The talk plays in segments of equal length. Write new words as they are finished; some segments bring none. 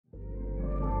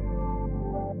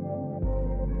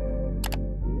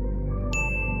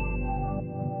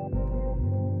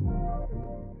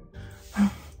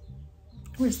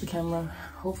Where's the camera?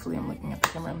 Hopefully I'm looking at the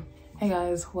camera. Hey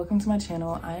guys, welcome to my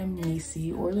channel. I am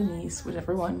Nisi or Lanice,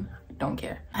 whichever one, I don't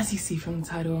care. As you see from the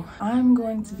title, I'm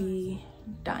going to be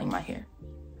dyeing my hair.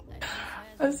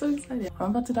 I'm so excited. I'm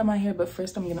about to dye my hair, but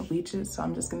first I'm gonna bleach it, so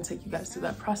I'm just gonna take you guys through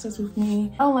that process with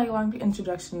me. I don't like long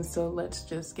introductions, so let's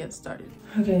just get started.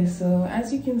 Okay, so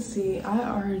as you can see,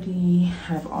 I already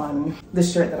have on the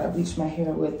shirt that I bleached my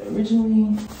hair with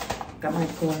originally. Got my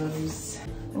gloves.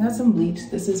 I got some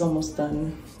bleach. This is almost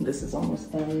done. This is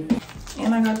almost done.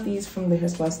 And I got these from the hair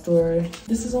supply store.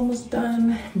 This is almost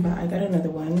done, but I got another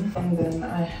one. And then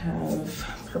I have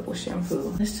purple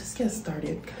shampoo. Let's just get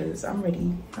started because I'm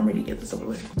ready to get this over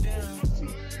with.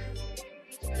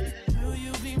 Will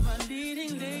you be my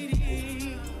leading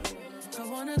lady? I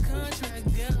want a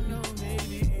contract, girl, no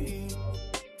maybe.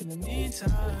 In the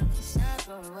meantime, it's not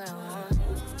going well.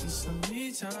 It's some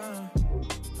me time.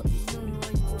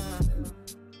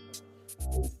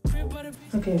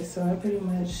 Okay, so I pretty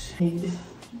much made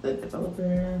the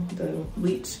developer, the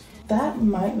bleach. That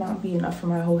might not be enough for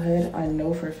my whole head. I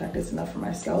know for a fact it's enough for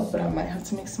my scalp, but I might have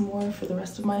to make some more for the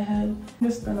rest of my head. I'm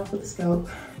just starting off with the scalp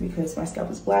because my scalp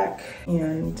is black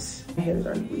and my hair is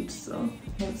already bleached, so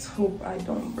let's hope I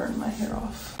don't burn my hair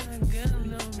off.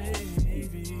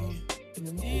 In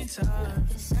the meantime,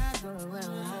 it's not going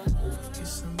well. Get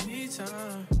some me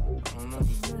time.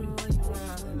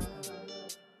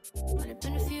 Only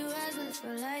been a few hours, but it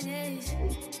feel like days.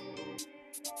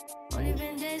 Only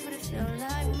been days, but it feel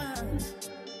like months.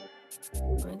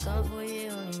 Wake up for you,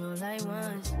 only go like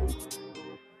once.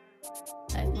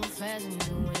 Life move fast and you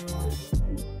do what you want.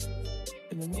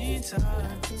 In the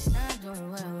meantime, it's not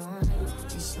doing what I want.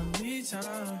 Get some me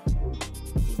time.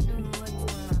 You do what you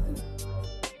want.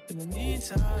 In the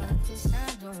meantime, it's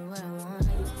not doing what I want.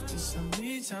 Get some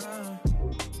me time.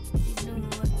 You do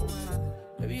what you want.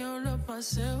 Maybe I love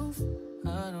myself,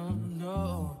 I don't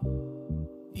know.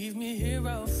 Leave me here,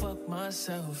 I'll fuck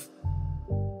myself.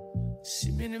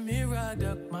 See me in the mirror, I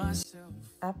duck myself.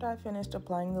 After I finished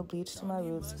applying the bleach to my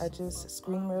roots, I just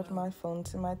screen mirrored my phone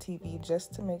to my TV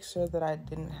just to make sure that I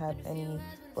didn't have any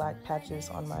black patches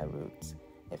on my roots.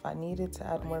 If I needed to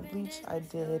add more bleach, I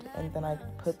did, and then I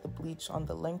put the bleach on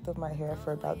the length of my hair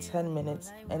for about 10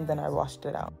 minutes, and then I washed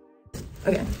it out.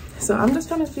 Okay, so I'm just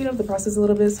trying to speed up the process a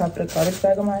little bit, so I put a garbage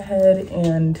bag on my head,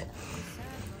 and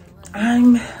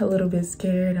I'm a little bit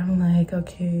scared. I'm like,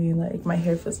 okay, like my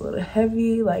hair feels a little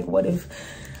heavy. Like, what if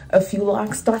a few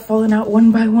locks start falling out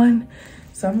one by one?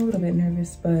 So I'm a little bit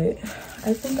nervous, but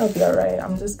I think I'll be all right.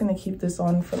 I'm just gonna keep this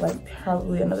on for like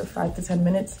probably another 5 to 10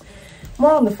 minutes.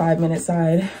 More on the 5-minute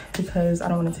side because I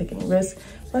don't want to take any risks.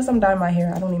 Plus I'm dyeing my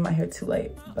hair. I don't need my hair too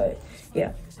late, but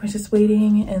yeah, we're just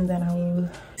waiting and then I will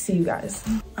see you guys.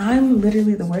 I'm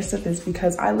literally the worst at this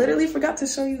because I literally forgot to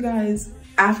show you guys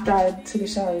after I took a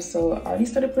shower. So I already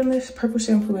started putting this purple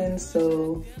shampoo in.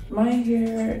 So my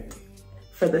hair,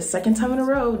 for the second time in a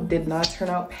row, did not turn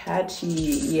out patchy,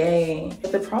 yay.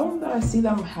 But the problem that I see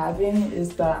that I'm having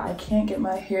is that I can't get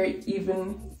my hair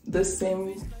even the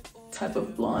same type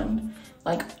of blonde.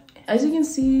 Like, as you can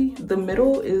see, the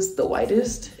middle is the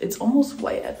whitest. It's almost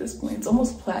white at this point. It's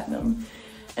almost platinum.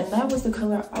 And that was the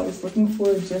color I was looking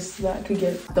for, just so that I could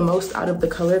get the most out of the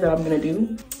color that I'm gonna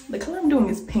do. The color I'm doing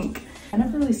is pink. I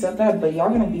never really said that, but y'all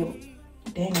gonna be,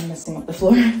 dang, I'm messing up the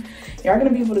floor. Y'all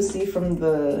gonna be able to see from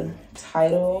the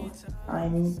title,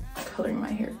 I'm coloring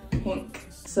my hair pink.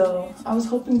 So I was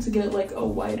hoping to get like a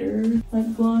whiter,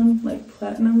 like blonde, like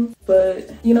platinum.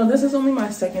 But you know, this is only my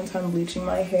second time bleaching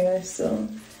my hair, so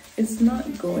it's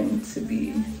not going to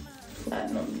be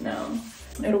platinum now.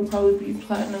 It'll probably be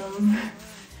platinum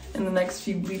in the next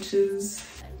few bleaches,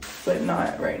 but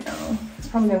not right now. It's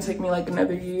probably gonna take me like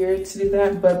another year to do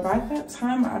that, but by that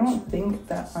time, I don't think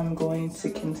that I'm going to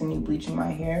continue bleaching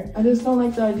my hair. I just don't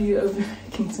like the idea of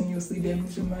continuously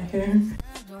damaging my hair.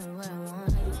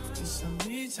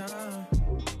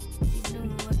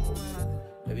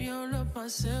 Maybe I love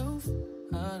myself,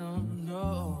 I don't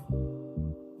know.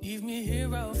 Leave me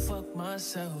here, I'll fuck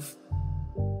myself.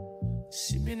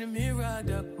 See me in the mirror, I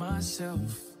duck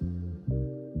myself.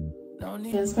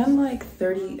 It's been like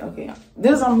 30, okay,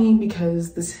 this is on me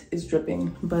because this is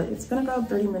dripping, but it's been about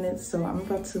 30 minutes, so I'm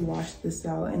about to wash this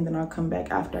out and then I'll come back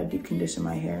after I deep condition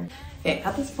my hair. Okay,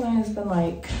 at this point, it's been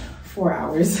like 4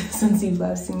 hours since you've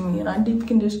last seen me, and I deep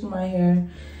conditioned my hair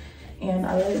and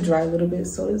I let it dry a little bit,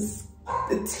 so it's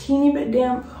a teeny bit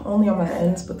damp, only on my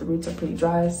ends, but the roots are pretty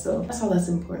dry, so that's all that's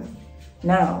important.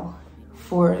 Now,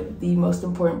 for the most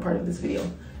important part of this video,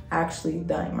 actually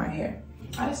dyeing my hair.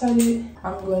 I decided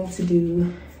I'm going to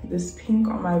do this pink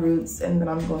on my roots, and then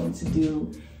I'm going to do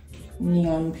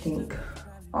neon pink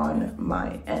on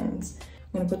my ends.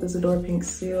 I'm gonna put this Adore Pink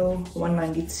Seal,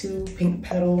 192, pink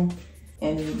petal,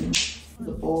 in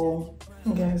the bowl.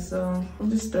 Okay, so I'm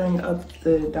just stirring up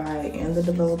the dye and the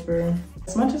developer.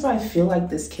 As much as I feel like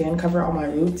this can cover all my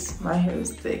roots, my hair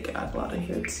is thick. I have a lot of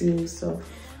hair too, so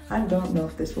I don't know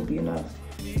if this will be enough.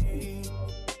 In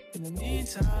the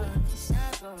meantime,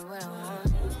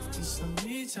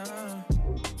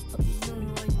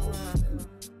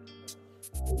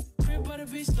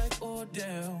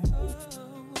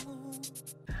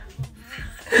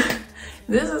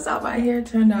 this is how my hair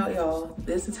turned out, y'all.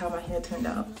 This is how my hair turned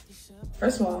out.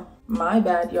 First of all, my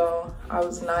bad, y'all. I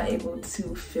was not able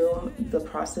to film the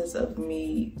process of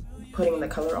me putting the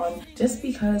color on just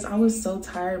because I was so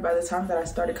tired. By the time that I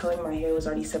started coloring my hair, it was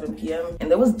already 7 p.m. and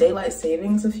there was daylight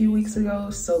savings a few weeks ago,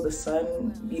 so the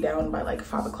sun be down by like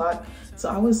 5 o'clock. So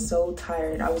I was so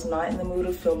tired. I was not in the mood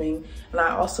of filming, and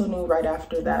I also knew right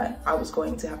after that I was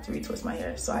going to have to retwist my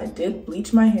hair. So I did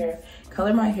bleach my hair,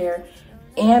 color my hair,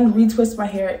 and retwist my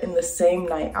hair in the same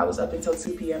night. I was up until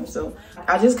 2 p.m. so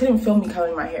I just couldn't film me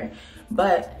coloring my hair.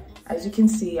 But as you can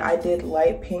see, I did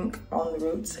light pink on the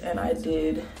roots and I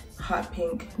did hot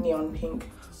pink, neon pink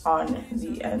on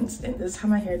the ends, and this is how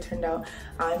my hair turned out.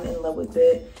 I'm in love with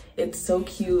it. It's so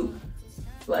cute.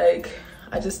 Like,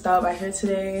 I just styled my hair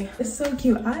today. It's so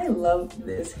cute. I love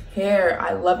this hair.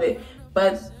 I love it.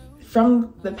 But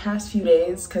from the past few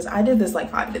days, because I did this like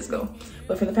 5 days ago,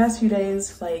 but for the past few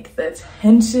days, like, the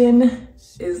tension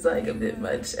is like a bit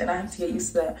much and I have to get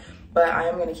used to that. But I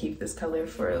am gonna keep this color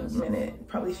for a minute,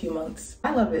 probably a few months.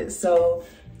 I love it. So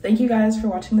thank you guys for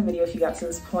watching the video. If you got to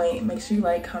this point, make sure you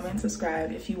like, comment,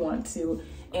 subscribe if you want to,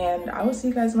 and I will see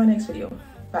you guys in my next video.